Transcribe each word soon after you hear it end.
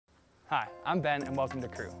Hi, I'm Ben and welcome to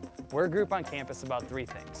Crew. We're a group on campus about three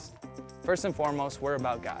things. First and foremost, we're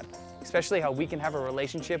about God, especially how we can have a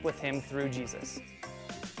relationship with Him through Jesus.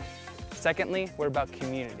 Secondly, we're about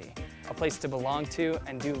community, a place to belong to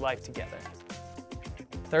and do life together.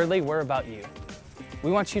 Thirdly, we're about you.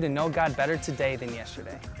 We want you to know God better today than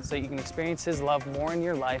yesterday, so you can experience His love more in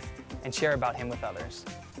your life and share about Him with others.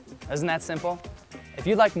 Isn't that simple? If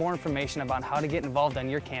you'd like more information about how to get involved on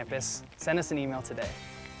your campus, send us an email today.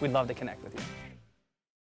 We'd love to connect with you.